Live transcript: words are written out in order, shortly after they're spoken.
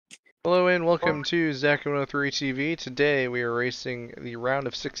Hello and welcome to Zach103 TV. Today we are racing the round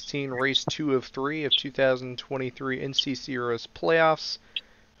of 16, race 2 of 3 of 2023 NCCRS playoffs.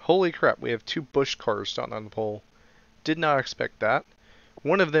 Holy crap, we have two Busch cars starting on the pole. Did not expect that.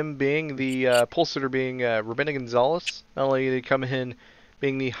 One of them being the pole sitter being Rubén Gonzalez. Not only did he come in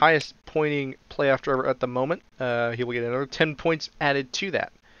being the highest pointing playoff driver at the moment, he will get another 10 points added to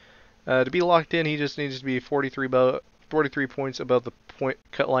that. To be locked in, he just needs to be 43 points above the point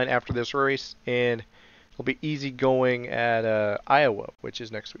cut line after this race, and he'll be easy going at Iowa, which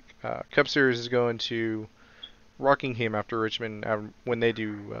is next week. Cup Series is going to Rockingham after Richmond. When they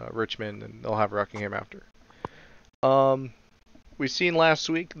do Richmond, and they'll have Rockingham after. We've seen last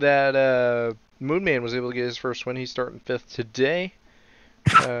week that Moonman was able to get his first win. He's starting 5th today.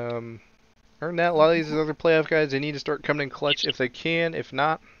 Other than that, a lot of these other playoff guys, they need to start coming in clutch if they can. If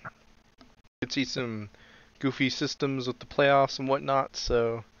not, could see some goofy systems with the playoffs and whatnot,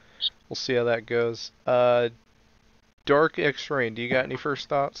 so we'll see how that goes. Dark X-Rain, do you got any first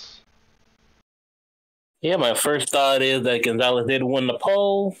thoughts? Yeah, my first thought is that Gonzalez did win the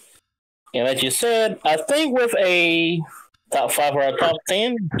poll. And like you said, I think with a top 5 or a top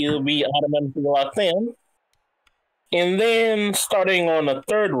 10, he'll be automatically locked in. And then starting on the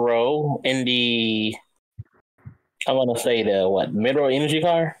third row in the, I want to say middle energy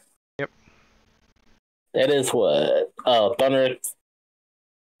car? Yep. That is what? Thunder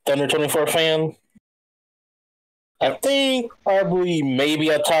 24 fan? I think probably maybe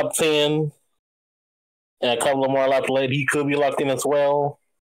a top 10. And a couple of more laps later, he could be locked in as well.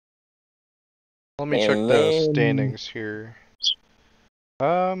 Let me check the standings here.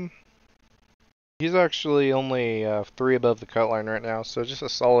 He's actually only 3 above the cut line right now, so just a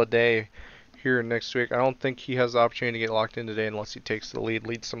solid day here next week. I don't think he has the opportunity to get locked in today unless he takes the lead,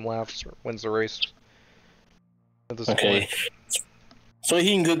 leads some laps, or wins the race at this point. So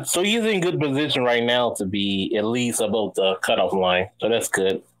he's in good position right now to be at least above the cutoff line. So that's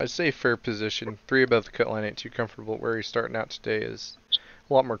good. I'd say fair position. 3 above the cut line ain't too comfortable. Where he's starting out today is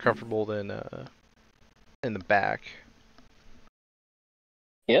a lot more comfortable than in the back.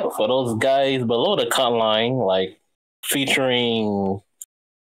 Yeah, for those guys below the cut line, like featuring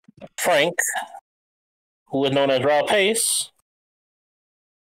Frank, who is known as Raw Pace.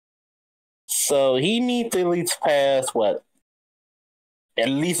 So he needs to at least pass at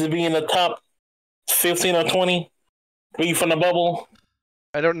least to be in the top 15 or 20, leave from the bubble.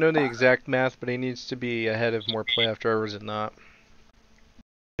 I don't know the exact math, but he needs to be ahead of more playoff drivers than not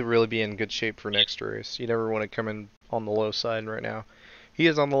to really be in good shape for next race. You never want to come in on the low side right now. He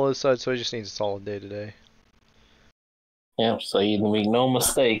is on the low side, so he just needs a solid day today. Yeah, so he can make no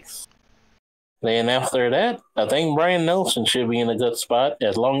mistakes. Then after that, I think Brian Nelson should be in a good spot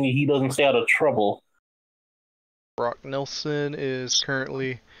as long as he doesn't stay out of trouble. Brock Nelson is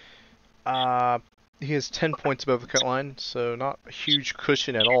currently he has 10 points above the cut line, so not a huge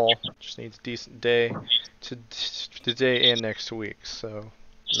cushion at all. Just needs a decent day today and next week. So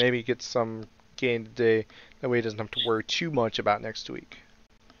maybe get some gain today. That way he doesn't have to worry too much about next week.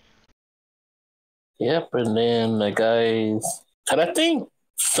 Yep, and then the guys, and I think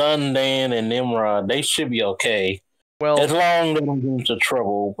Sundan and Nimrod, they should be okay. Well, as long as they don't get into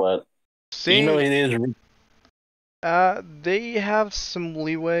trouble, but you know it is. They have some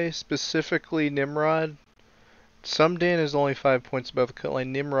leeway, specifically Nimrod. Sundan is only 5 points above the cut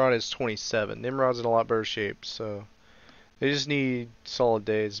line. Nimrod is 27. Nimrod's in a lot better shape, so they just need solid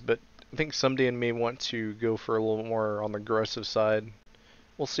days. But I think Sundan may want to go for a little more on the aggressive side.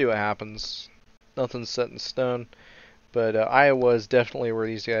 We'll see what happens. Nothing's set in stone. But Iowa is definitely where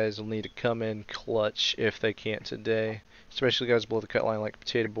these guys will need to come in clutch if they can't today. Especially guys below the cut line like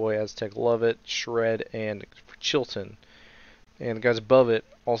Potato Boy, Aztec Lovett, Shred, and Chilton. And the guys above it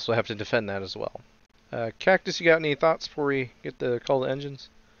also have to defend that as well. Cactus, you got any thoughts before we get the call to engines?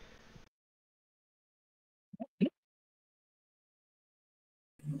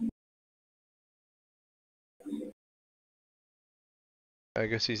 I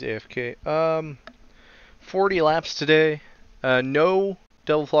guess he's AFK. 40 laps today. No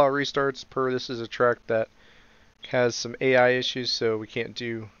double file restarts per this is a track that has some AI issues, so we can't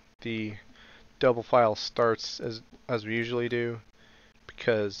do the double file starts as we usually do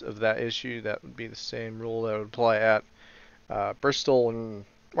because of that issue. That would be the same rule that would apply at Bristol and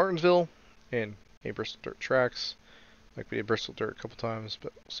Martinsville and Bristol Dirt tracks. Like we did Bristol Dirt a couple times,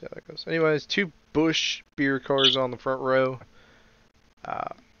 but we'll see how that goes. Anyways, 2 Busch beer cars on the front row.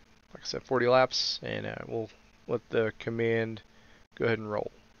 Like I said, 40 laps, and we'll let the command go ahead and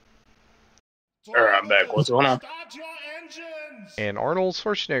roll. Alright, I'm back. What's going on? And Arnold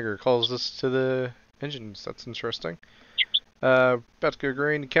Schwarzenegger calls us to the engines. That's interesting. About to go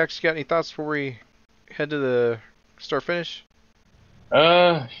green. Cax, you got any thoughts before we head to the start finish?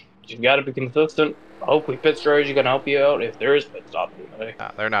 You got to be consistent. Hopefully, pit strategy gonna help you out if there is pit stopping today.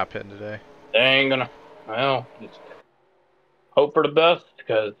 Nah, they're not pitting today. They ain't gonna. Well, just hope for the best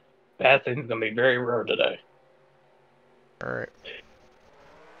because passing's gonna be very rare today. Alright.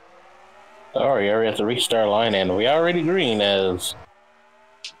 Sorry, already at the restart line, and we already green as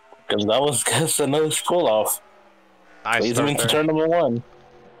Gonzalez gets another pull off. Nice Leads him start into there. turn number 1.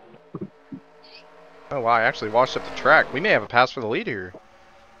 Oh wow, I actually washed up the track. We may have a pass for the lead here.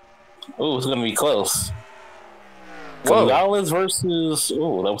 Ooh, it's gonna be close. Whoa. Gonzalez versus.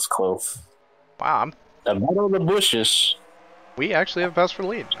 Ooh, that was close. Wow, The battle of the bushes. we actually have a pass for the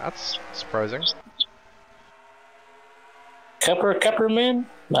lead. That's surprising. Kepperman,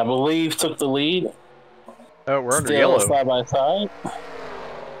 I believe, took the lead. Oh, we're under Still yellow. side by side.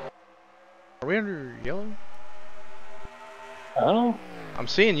 Are we under yellow? Oh. I'm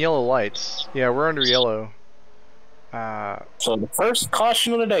seeing yellow lights. Yeah, we're under yellow. So the first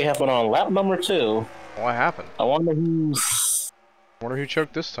caution of the day happened on lap number 2. What happened? I wonder who's. Wonder who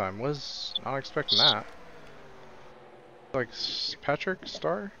choked this time. Was not expecting that. Like Patrick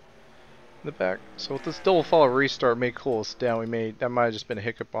Star in the back. So with this double follow restart may cool us down. That might have just been a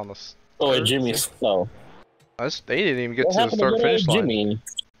hiccup on the. Oh, Jimmy's. No. They didn't even get What to the happened start to finish line. Jimmy?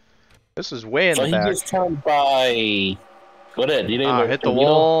 This is way in So the he back. gets turned by. Go ahead. Hit the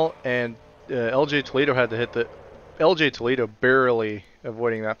wall, and LJ Toledo had to hit the. LJ Toledo barely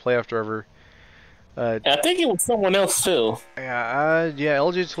avoiding that playoff driver. I think it was someone else too. Yeah,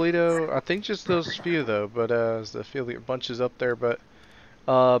 LJ Toledo. I think just those few though, but as the field bunches up there, but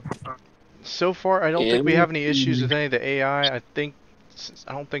so far I don't think we have any issues with any of the AI. I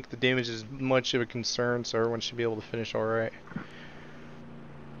don't think the damage is much of a concern, so everyone should be able to finish all right.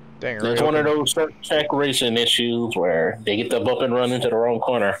 Dang, It's one of those check racing issues where they get the bump and run into the wrong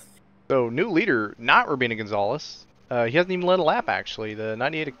corner. So new leader, not Rubina Gonzalez. He hasn't even led a lap actually. The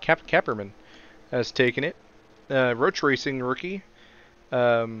 98 Capperman has taken it. Roach Racing rookie.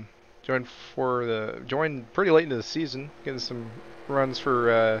 Joined pretty late into the season, getting some runs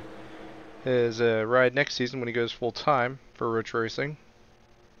for his ride next season when he goes full time for Roach Racing.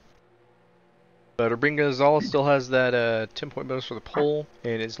 But Rubina Gonzalez still has that 10-point bonus for the pole,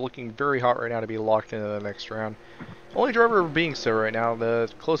 and is looking very hot right now to be locked into the next round. Only driver being so right now.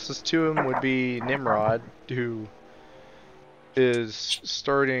 The closest to him would be Nimrod, who is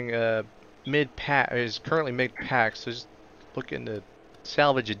starting mid-pack, is currently mid-pack, so just looking to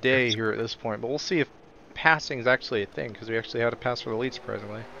salvage a day here at this point. But we'll see if passing is actually a thing, because we actually had a pass for the lead,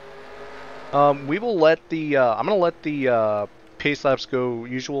 surprisingly. We will let the, I'm going to let the pace laps go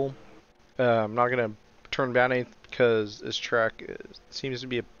usual. I'm not going to turn down anything, because this track seems to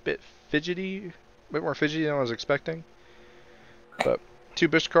be a bit more fidgety than I was expecting. But two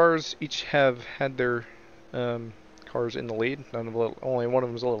Busch cars each have had their cars in the lead. Only one of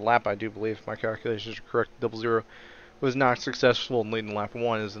them was a little lap, I do believe, if my calculations are correct. 00 was not successful in leading lap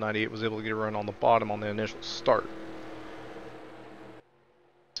 1, as the 98 was able to get a run on the bottom on the initial start.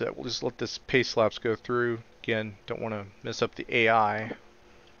 So we'll just let this pace laps go through. Again, don't want to mess up the AI.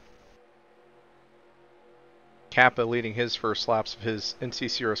 Kappa leading his first laps of his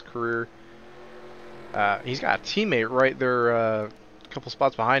NCCRS career. He's got a teammate right there, a couple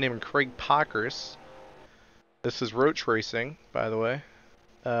spots behind him, Craig Pockers. This is Roach Racing, by the way.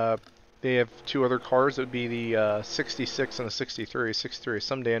 They have two other cars. It would be the 66 and the 63. 63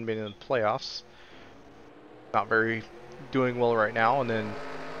 someday being in the playoffs. Not very doing well right now. And then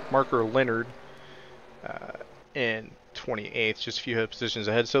Marker Leonard in 28th, just a few positions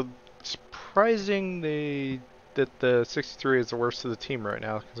ahead. So surprising that the 63 is the worst of the team right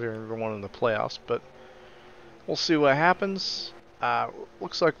now, considering they're one in the playoffs. But we'll see what happens.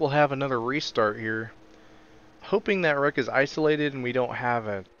 Looks like we'll have another restart here. Hoping that wreck is isolated and we don't have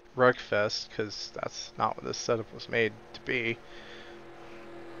a wreck fest, because that's not what this setup was made to be.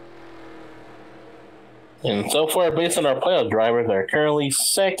 And so far, based on our playoff drivers, are currently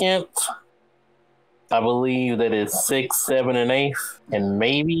second. I believe that is 6th, 7th, and 8th, and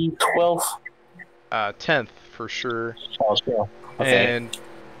maybe 12th. 10th for sure. Oh, sure. Okay.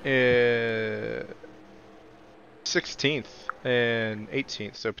 And 16th and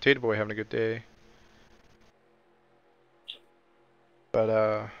 18th. So Potato Boy having a good day. But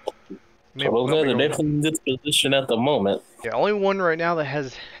So those guys are definitely in this position at the moment. Yeah, only one right now that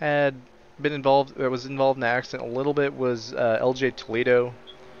has was involved in the accident a little bit was LJ Toledo.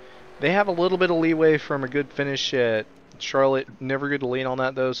 They have a little bit of leeway from a good finish at Charlotte. Never good to lean on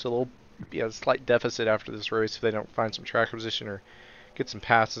that though, so they'll be a slight deficit after this race if they don't find some track position or get some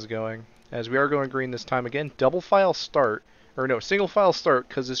passes going. As we are going green this time again, double file start. or no, single file start,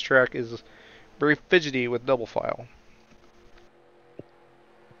 because this track is very fidgety with double file.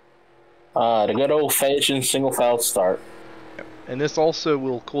 The good old-fashioned single file start. And this also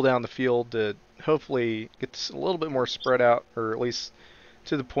will cool down the field to hopefully get a little bit more spread out, or at least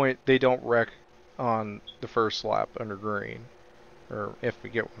to the point they don't wreck on the first lap under green. Or if we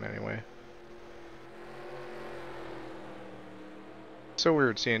get one anyway. So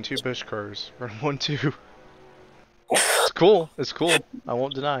weird seeing two Busch cars run 1-2. It's cool. It's cool. I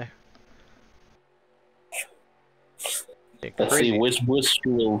won't deny. Let's see which Busch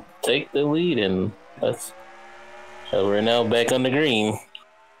will take the lead, and so we're now back on the green.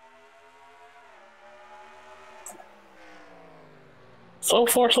 So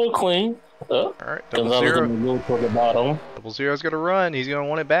far, so clean. Oh, alright, double zero. Go toward the bottom. Double zero's got to run. He's going to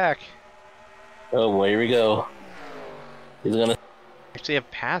want it back. Oh, boy, here we go. He's going to actually have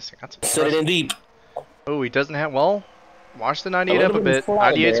passing. That's set it in deep. Oh, he doesn't have. Well, watch the 98 up a bit.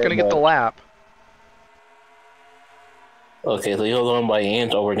 98's going to get the lap. Okay, so he holds on by an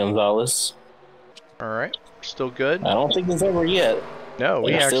inch over Gonzalez. Alright, still good. I don't think it's over yet. No,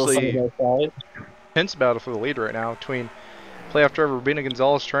 we actually tense battle for the lead right now between playoff driver Rubina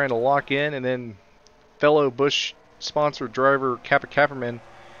Gonzalez trying to lock in, and then fellow Busch sponsored driver Kappa Kapperman.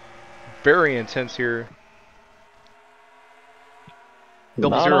 Very intense here.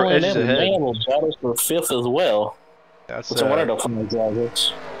 Double zero edges ahead. Battle for fifth as well. That's one of the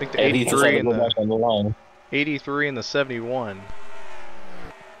drivers. I think the 83 and the 83 and the 71.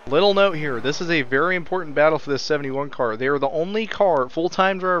 Little note here, this is a very important battle for this 71 car. They are the only car,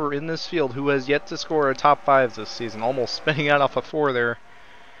 full-time driver in this field who has yet to score a top 5 this season. Almost spinning out off a 4 there.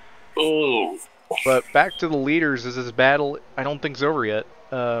 Ooh. But back to the leaders, as this battle, I don't think is over yet.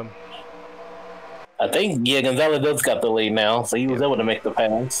 I think, Gonzalez does got the lead now, so he was able to make the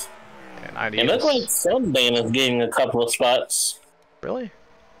pass. And it looks like Sundan is getting a couple of spots. Really?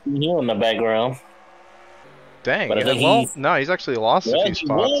 Here in the background. Dang. But no, he's actually lost a few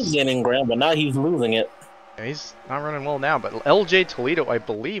spots. He was gaining ground, but now he's losing it. Yeah, he's not running well now, but LJ Toledo, I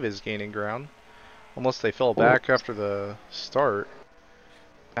believe, is gaining ground. Unless they fell back after the start.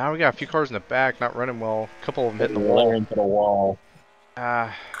 Now we got a few cars in the back not running well. A couple of them hitting the wall. Into the wall.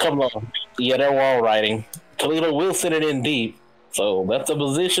 Couple of them. Yeah, they're wall riding. Toledo will send it in deep. So that's a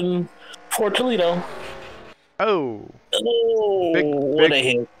position for Toledo. Oh. What a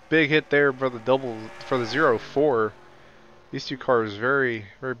hit. Big hit there for the 0-4. These two cars very,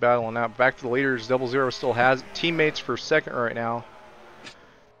 very battling out. Back to the leaders. 00 still has teammates for second right now.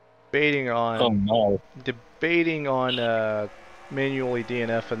 Debating on manually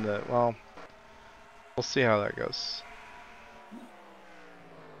DNF in the, well, we'll see how that goes.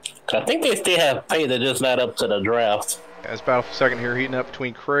 I think they still have pay, they're just not up to the draft. Yeah, it's battle for second here, heating up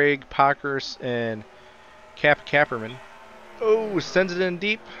between Craig Pockers and Kapperman. Oh, sends it in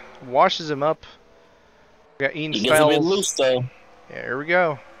deep, washes him up. We got Ian Styles. Gets a bit loose though. Yeah, here we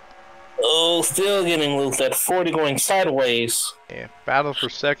go. Oh, still getting loose at 40, going sideways. Yeah, battle for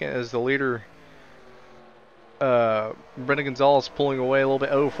second as the leader, Brendan Gonzalez pulling away a little bit.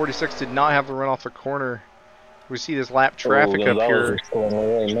 Oh, 46 did not have to run off the corner. We see this lap traffic up here.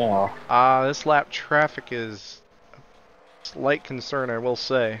 This lap traffic is a slight concern, I will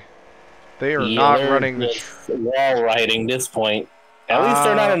say. They are not running the wall riding this point. At least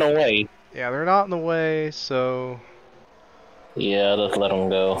they're not in the way. Yeah, they're not in the way, so yeah, just let them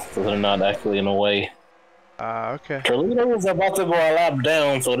go, because they're not actually in the way. Okay. Toledo is about to go a lap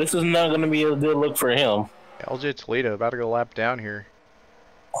down, so this is not going to be a good look for him. LJ Toledo about to go a lap down here.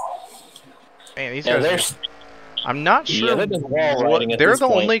 Man, these guys. I'm not sure. Yeah, they're the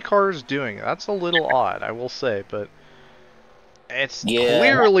only cars doing it. That's a little odd, I will say, but it's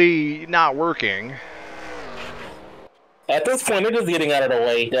clearly not working. At this point, they're just getting out of the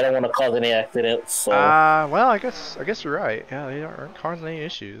way. They don't want to cause any accidents. So. Well, I guess you're right. Yeah, they aren't causing any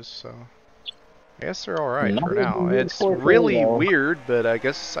issues, so I guess they're all right for now. It's really weird, but I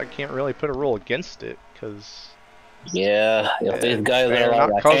guess I can't really put a rule against it because. Yeah, if these guys are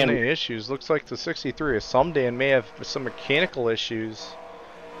not causing any issues. Looks like the 63 of Sumdan may have some mechanical issues.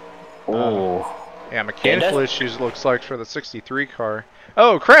 Yeah, mechanical issues looks like for the 63 car.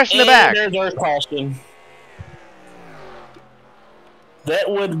 Oh, crash in the back! There's our caution. That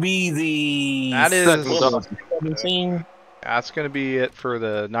would be the... That is... 17. That's going to be it for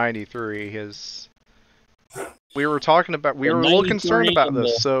the 93. We were talking about... We were a little concerned about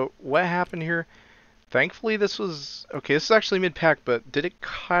this. So, what happened here... Thankfully, this was... Okay, this is actually mid-pack, but did it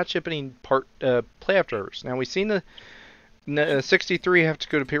catch up any playoff drivers? Now, we've seen the 63 have to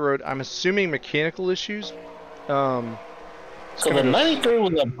go to pit road. I'm assuming mechanical issues. So the 93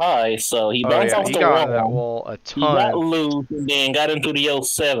 was up high, so he Oh bounced yeah, off he the got into that wall. wall a He got ton. loose and then got into the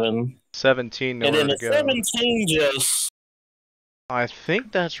 07. 17 And nowhere then to the go. 17 just... I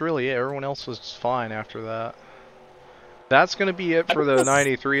think that's really it. Everyone else was fine after that. That's going to be it for the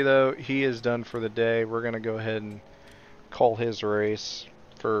 93 though. He is done for the day. We're going to go ahead and call his race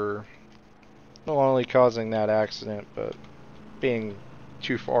for not only causing that accident, but being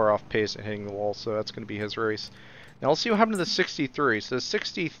too far off pace and hitting the wall. So that's going to be his race. Now let's see what happened to the 63. So the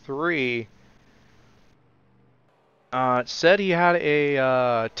 63... it said he had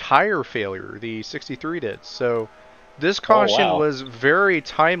a tire failure, the 63 did. So this caution was very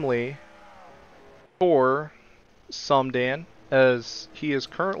timely for Sumdan, as he is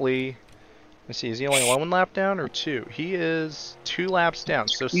currently, let's see, is he only 1 lap down or 2? He is 2 laps down.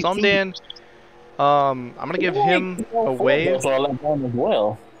 So Sumdan, I'm going to give him a wave. So I'm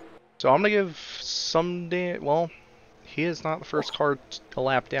going to give Sumdan, well, he is not the first car a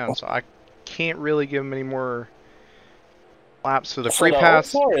lap down, so I can't really give him any more laps. So the free pass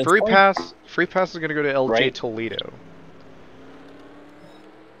is going to go to LJ Toledo.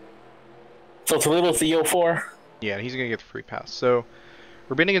 So Toledo's the 04? Yeah, he's going to get the free pass. So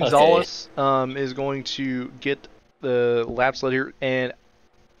Rubina Gonzalez is going to get the laps led here, and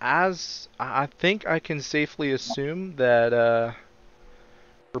as I think I can safely assume that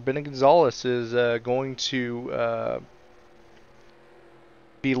Rubina Gonzalez is going to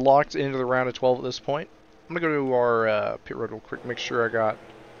be locked into the round of 12 at this point. I'm going to go to our pit road real quick, make sure I got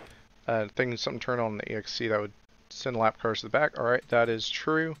something turned on the EXC that would send lap cars to the back. Alright, that is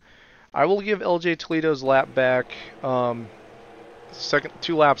true. I will give LJ Toledo's lap back 2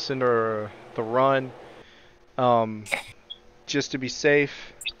 laps into the run, just to be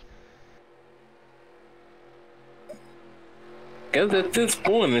safe. Because at this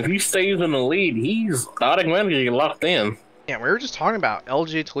point, if he stays in the lead, he's automatically locked in. Yeah, we were just talking about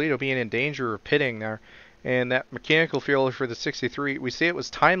LJ Toledo being in danger of pitting there. And that mechanical failure for the 63, we say it was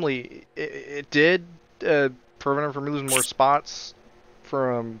timely. It did prevent him from losing more spots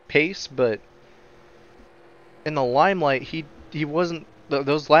from pace, but in the limelight, he wasn't.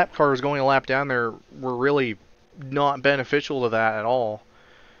 Those lap cars going a lap down there were really not beneficial to that at all.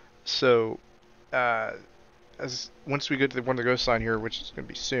 So, once we get to the one to go sign here, which is going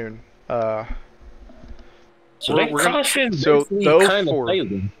to be soon, so the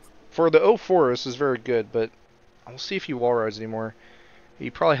 04 for the 04, this is very good, but I'll see if he wall rides anymore. He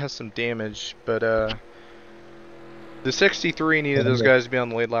probably has some damage, but the 63 needed those guys to be on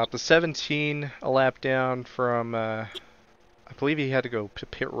the late lap. The 17 a lap down from I believe he had to go to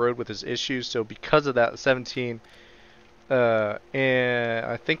pit road with his issues, so because of that, the 17 and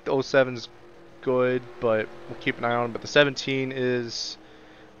I think the 07's good, but we'll keep an eye on him. But the 17 is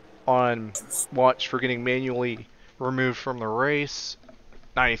on watch for getting manually removed from the race.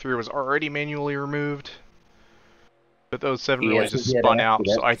 93 was already manually removed, but the 07 really just spun out.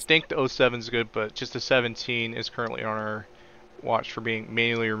 So I think the 07's good, but just the 17 is currently on our watch for being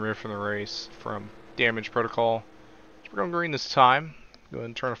manually removed from the race from damage protocol. So we're going green this time. Go ahead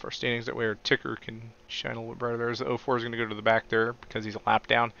and turn off our standings, that way our ticker can shine a little bit brighter. There's the 04 is going to go to the back there because he's a lap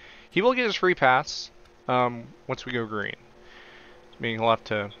down. He will get his free pass once we go green, meaning he'll have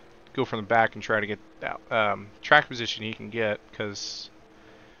to go from the back and try to get that track position he can get, because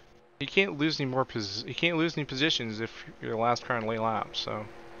he can't lose any more positions if you're the last car in late lap. So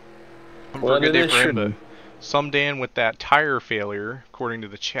a good day for him, but Sumdan with that tire failure, according to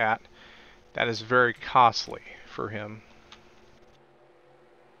the chat, that is very costly for him.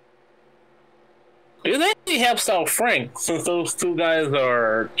 It actually helps out Frank, since those two guys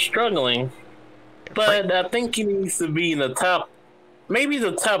are struggling. But I think he needs to be in the top, maybe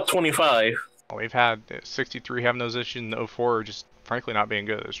the top 25. Well, we've had 63 having those issues, and the 04 just frankly not being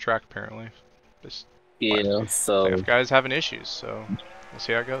good at this track, apparently. So if guys having issues, so we'll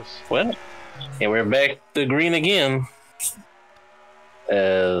see how it goes. Well, and we're back to green again.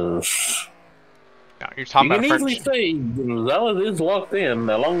 Now, you're talking about you can easily say Gonzalez is locked in,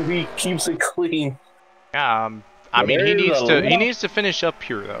 as long as he keeps it clean. Yeah, I mean, he needs to finish up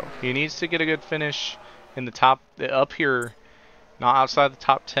here though. He needs to get a good finish in the top up here, not outside the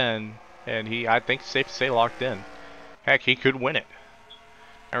top 10, and I think it's safe to say locked in. Heck, he could win it.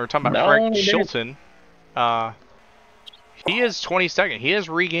 And we're talking about Frank Chilton. He is 22nd. He has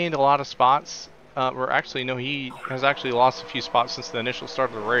regained a lot of spots. He has actually lost a few spots since the initial start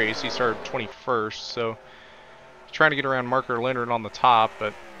of the race. He started 21st, so he's trying to get around Marker Leonard on the top,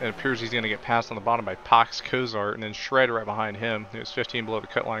 but it appears he's going to get passed on the bottom by Pox Cozart, and then Shred right behind him. He was 15 below the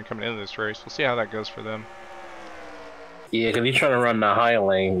cut line coming into this race. We'll see how that goes for them. Yeah, because he's trying to run the high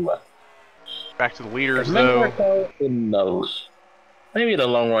lane. But Back to the leaders, Remember, though. who knows? Maybe the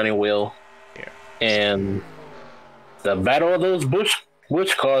long running will. Yeah. And the battle of those Bush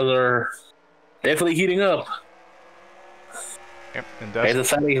cars are definitely heating up. Yep, and They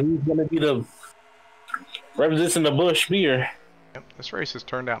decided who's going to be the representing the Bush beer. Yep, this race has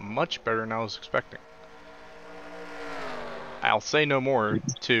turned out much better than I was expecting. I'll say no more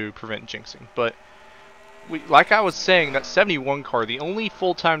to prevent jinxing, but like I was saying, that 71 car, the only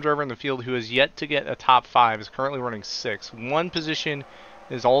full-time driver in the field who has yet to get a top 5 is currently running 6. One position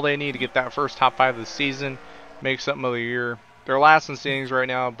is all they need to get that first top 5 of the season, make something of the year. They're last in standings right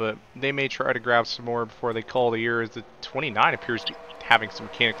now, but they may try to grab some more before they call the year, as the 29 appears to be having some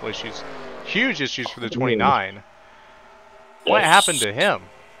mechanical issues. Huge issues for the 29. What happened to him?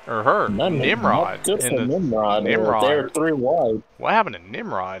 Or her? Nimrod. Good for Nimrod. They're 3 wide. What happened to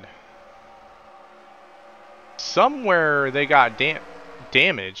Nimrod? Somewhere they got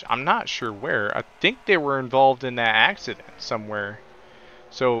damage. I'm not sure where. I think they were involved in that accident somewhere.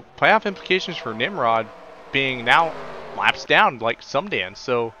 So playoff implications for Nimrod being now laps down like Sumdan.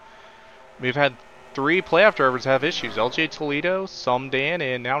 So we've had 3 playoff drivers have issues. LJ Toledo, Sumdan,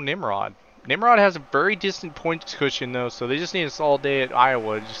 and now Nimrod. Nimrod has a very distant points cushion though, so they just need a solid day at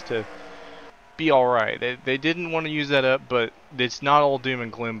Iowa just to be alright. They didn't want to use that up, but it's not all doom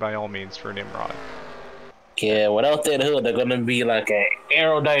and gloom by all means for Nimrod. Yeah, without that hood, they're going to be like an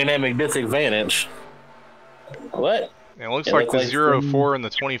aerodynamic disadvantage. What? It looks like the 0-4 and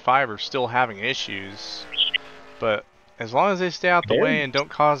the 25 are still having issues, but as long as they stay out the way and don't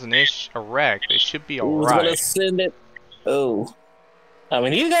cause a wreck, they should be alright. Who's going to send it? Oh. I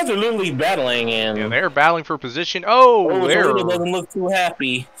mean, these guys are literally battling, and yeah, they're battling for position. Oh, Toledo doesn't look too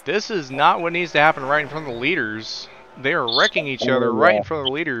happy. This is not what needs to happen right in front of the leaders. They are wrecking each other right in front of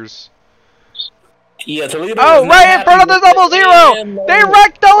the leaders. Yeah, Toledo. Oh, right in front of the double zero! They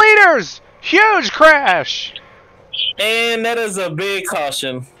wrecked the leaders! Huge crash! And that is a big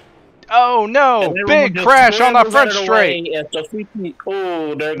caution. Oh no! Big crash on the front straight!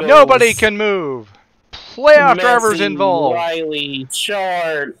 Oh, there goes. Nobody can move! Playoff drivers involved! Riley,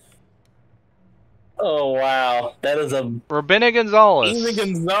 Chart. Oh wow, that is a Rabina Gonzalez. Even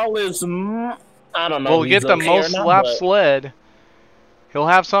Gonzalez, I don't know. Will get the most laps led. He'll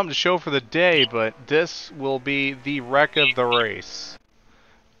have something to show for the day, but this will be the wreck of the race.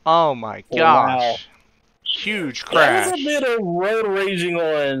 Oh my gosh. Wow. Huge crash. That was a bit of road raging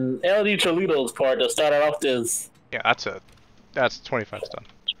on LD Toledo's part to start off this. Yeah, that's 25 done.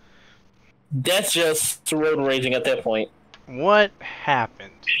 That's just road raging at that point. What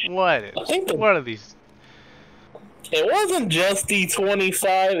happened? What are these? It wasn't just the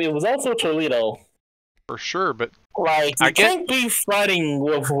 25, it was also Toledo. For sure, but like, you can't be fighting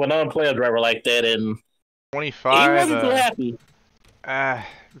with a non-player driver like that, and 25. He wasn't too happy.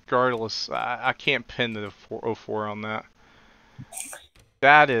 Regardless, I can't pin the 404 on that.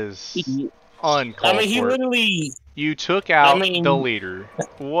 That is uncalled for. I mean, he literally... You took out the leader.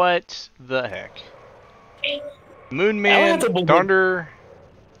 What the heck? Moonman, Thunder,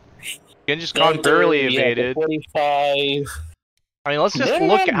 Genghis Khan barely evaded. 45. I mean, let's just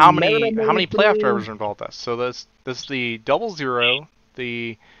look at how many playoff drivers are involved with us. So this is the 00,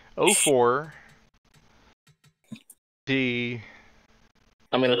 the 04, the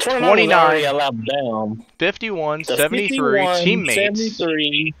I mean, the 29 allowed down. 51, 73 teammates.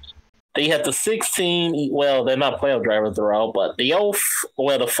 73. They had the 16. Well, they're not playoff drivers, they're all, but the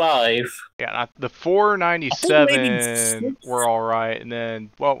the 5. Yeah, the 497 were all right, and then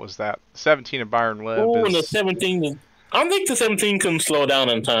what was that? 17 of Byron Webb. Oh, and the 17. I don't think the 17 couldn't slow down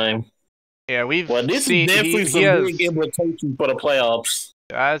in time. Yeah, this is definitely some big implications for the playoffs.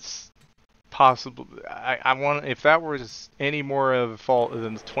 That's possible. I want, if that was any more of a fault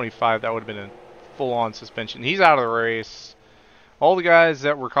than the 25, that would have been a full-on suspension. He's out of the race. All the guys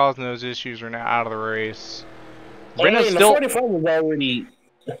that were causing those issues are now out of the race. Brenna's still. The 45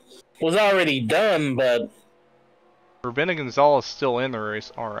 was already done, but Rabina Gonzalez still in the race.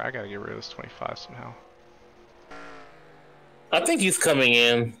 All right, I gotta get rid of this 25 somehow. I think he's coming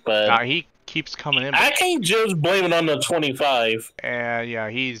in, but nah, he keeps coming in. I can't just blame it on the 25. Yeah,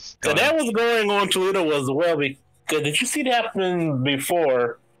 he's. So that was going on Toledo as well. Because did you see that happen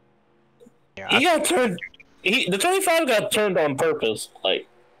before? Yeah, he got turned. The 25 got turned on purpose. Like,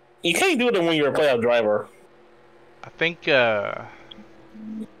 you can't do it when you're a playoff driver. I think AI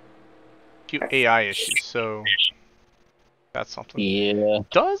issues. So that's something. Yeah.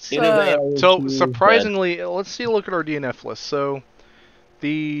 So surprisingly, let's see a look at our DNF list. So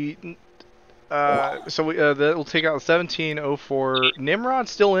the we'll take out 1704. Nimrod's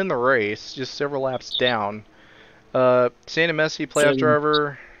still in the race, just several laps down. Santa Messi playoff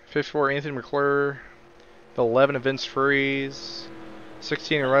driver 54, Anthony McClure. The 11 of Vince Freeze.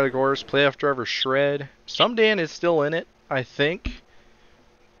 16 of Riley Gores. Playoff driver Shred. Somedan is still in it, I think.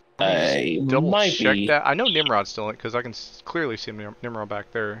 I Double might check be. that. I know Nimrod's still in it because I can clearly see Nimrod back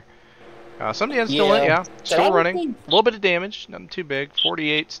there. Somedan's still Yeah. in it, yeah. Still running. Think, a little bit of damage, nothing too big.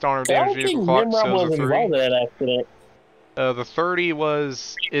 48 star I damage don't vehicle think clock. Nimrod So was the 3. involved in that accident. The 30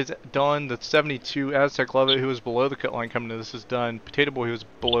 is done. The 72 Aztec Lovett, who was below the cut line coming to this, is done. Potato Boy, who was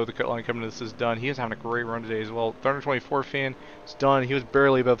below the cut line coming to this, is done. He is having a great run today as well. 324 fan is done. He was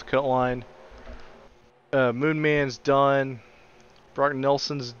barely above the cut line. Moon Man's done. Brock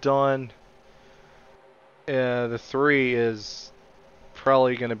Nelson's done. The 3 is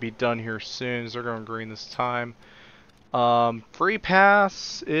probably going to be done here soon, as they're going green this time. Free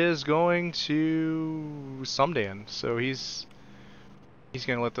pass is going to Somedan, so he's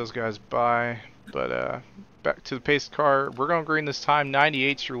gonna let those guys by. But back to the pace car, we're going green this time.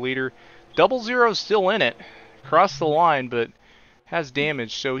 98's your leader. 00's still in it, across the line, but has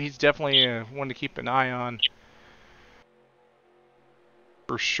damage, so he's definitely one to keep an eye on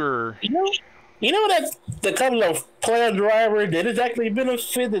for sure. You know that the couple of player driver that is actually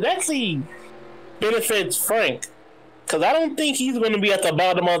benefit. It actually benefits Frank. Because I don't think he's going to be at the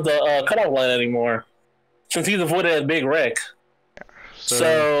bottom of the cutoff line anymore, since he's avoided a big wreck.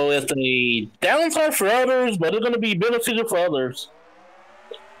 So it's a downside for others, but it's going to be beneficial for others.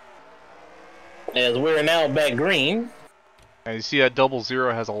 As we're now back green. And you see that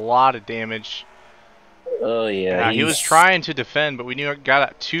 00 has a lot of damage. Oh, yeah. He was trying to defend, but we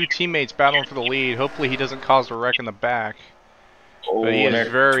got 2 teammates battling for the lead. Hopefully he doesn't cause a wreck in the back. But he is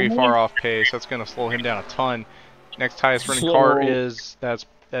very far off pace. That's going to slow him down a ton. Next highest running car is that's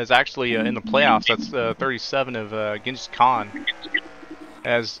actually in the playoffs. That's 37 of Genghis Khan.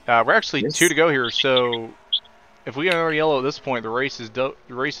 As we're actually 2 to go here, so if we get another yellow at this point, the race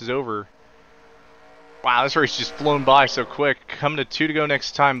is over. Wow, this race just flown by so quick. Coming to 2 to go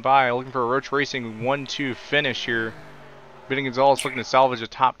next time by. Looking for a Roach Racing 1-2 finish here. Benny Gonzalez looking to salvage a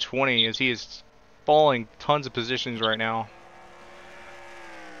top 20 as he is falling tons of positions right now.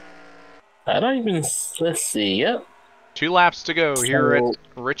 I don't even. Let's see. Yep. 2 laps to go here at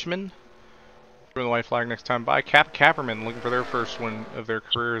Richmond. Throwing the white flag next time by. Capperman looking for their first win of their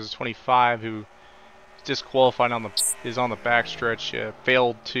careers. 25, who is disqualified on the the backstretch.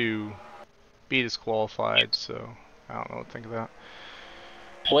 Failed to be disqualified. So I don't know what to think of that.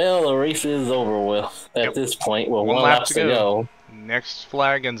 Well, the race is over with at this point. Well, 1 lap to go. Next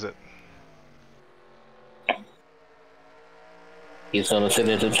flag ends it. He's going to sit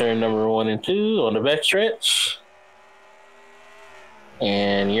into turn number 1 and 2 on the backstretch.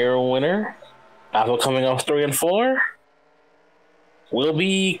 And your winner, after coming off 3 and 4, will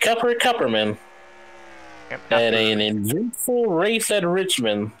be Cupperman. At an eventful race at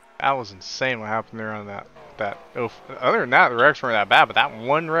Richmond. That was insane what happened there on that. Other than that, the wrecks weren't that bad, but that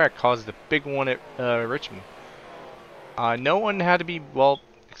one wreck caused the big one at Richmond. No one had to be, well,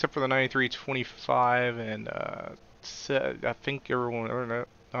 except for the 93-25 and I think everyone, or not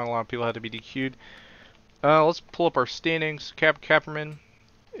a lot of people had to be DQ'd. Let's pull up our standings. Capperman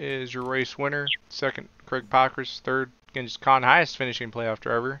is your race winner. Second, Craig Pockers. Third, Genghis Khan, highest finishing playoff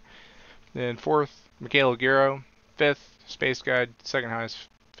driver. Then fourth, Mikhail Guerrero. Fifth, Space Guide, second highest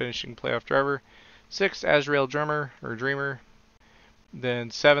finishing playoff driver. Sixth, Azrael Dreamer.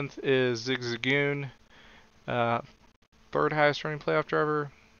 Then seventh is Zig Zagoon. Third highest running playoff driver.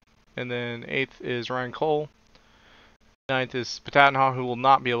 And then eighth is Ryan Cole. Ninth is Patattenhaw, who will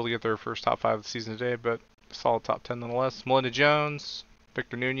not be able to get their first top 5 of the season today, but solid top 10 nonetheless. Melinda Jones,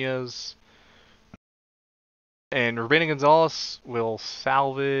 Victor Nunez, and Ruben Gonzalez will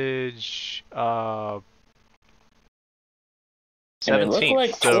salvage 17th.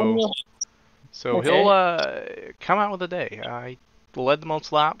 So okay. He'll come out with a day. He led the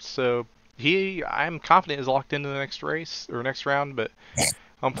most laps, so I'm confident is locked into the next race or next round, but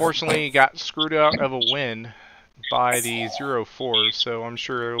unfortunately got screwed out of a win by the 04, so I'm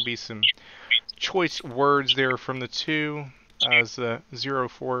sure there will be some choice words there from the 2 as the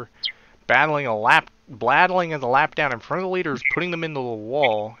 04 battling a lap down in front of the leaders, putting them into the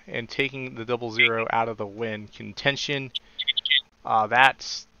wall and taking the 00 out of the win contention.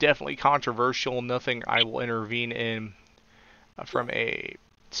 That's definitely controversial. Nothing I will intervene in from a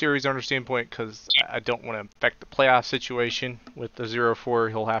series owner standpoint because I don't want to affect the playoff situation with the 04.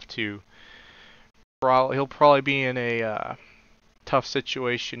 He'll probably be in a tough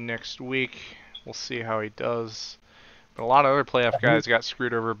situation next week. We'll see how he does. But a lot of other playoff guys got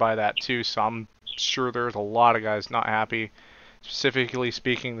screwed over by that too, so I'm sure there's a lot of guys not happy. Specifically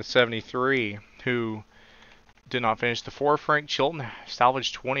speaking, the 73, who did not finish. The 4, Frank Chilton,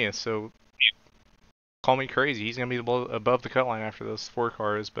 salvaged 20th, so call me crazy. He's going to be above the cut line after those 4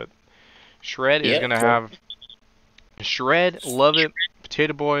 cars, but Shred is going to have Shred, Love It,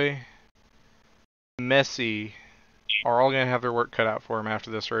 Potato Boy, Messi are all going to have their work cut out for him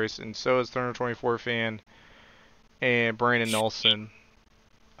after this race, and so is 324 fan and Brandon Nelson.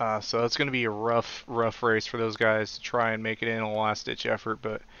 So it's going to be a rough race for those guys to try and make it in a last-ditch effort,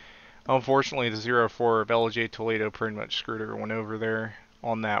 but unfortunately the 0-4 of LJ Toledo pretty much screwed everyone over there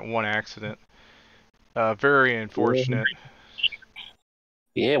on that one accident. Very unfortunate.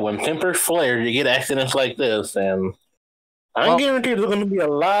 Yeah, when tempers flare, you get accidents like this, and I guarantee there's going to be a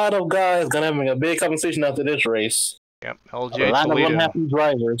lot of guys going to have a big competition after this race. Yep, LJ a lot Toledo. Of unhappy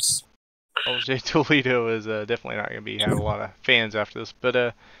drivers. LJ Toledo is definitely not going to have a lot of fans after this,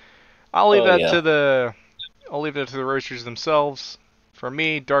 but I'll leave that to the roasters themselves. For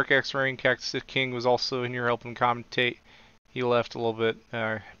me, Dark X Rain Cactus King was also in here helping commentate. He left a little bit.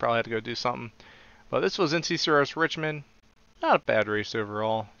 Probably had to go do something. But this was NCCRS Richmond. Not a bad race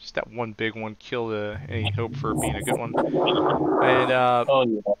overall. Just that one big one killed any hope for being a good one.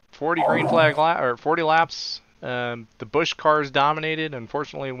 And 40 green flag or 40 laps. The Busch cars dominated.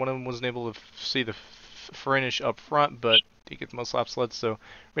 Unfortunately, one of them wasn't able to see the finish up front, but he gets most laps led. So,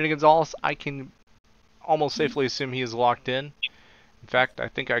 Rena Gonzalez, I can almost safely assume he is locked in. In fact, I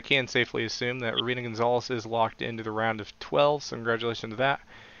think I can safely assume that Rena Gonzalez is locked into the round of 12. So, congratulations to that.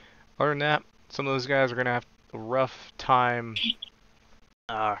 Other than that, some of those guys are going to have a rough time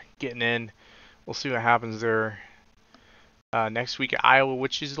getting in. We'll see what happens there next week at Iowa,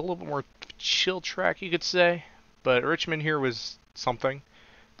 which is a little bit more chill track, you could say. But Richmond here was something.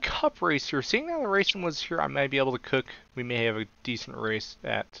 Cup race here. Seeing how the racing was here, I might be able to cook. We may have a decent race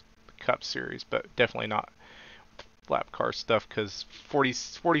at the Cup Series, but definitely not lap car stuff because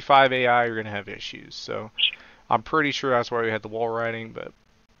 45 AI are going to have issues. So I'm pretty sure that's why we had the wall riding, but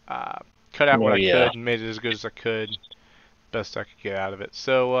cut out what I could and made it as good as I could. Best I could get out of it.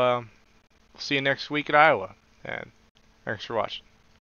 So we'll see you next week at Iowa, and thanks for watching.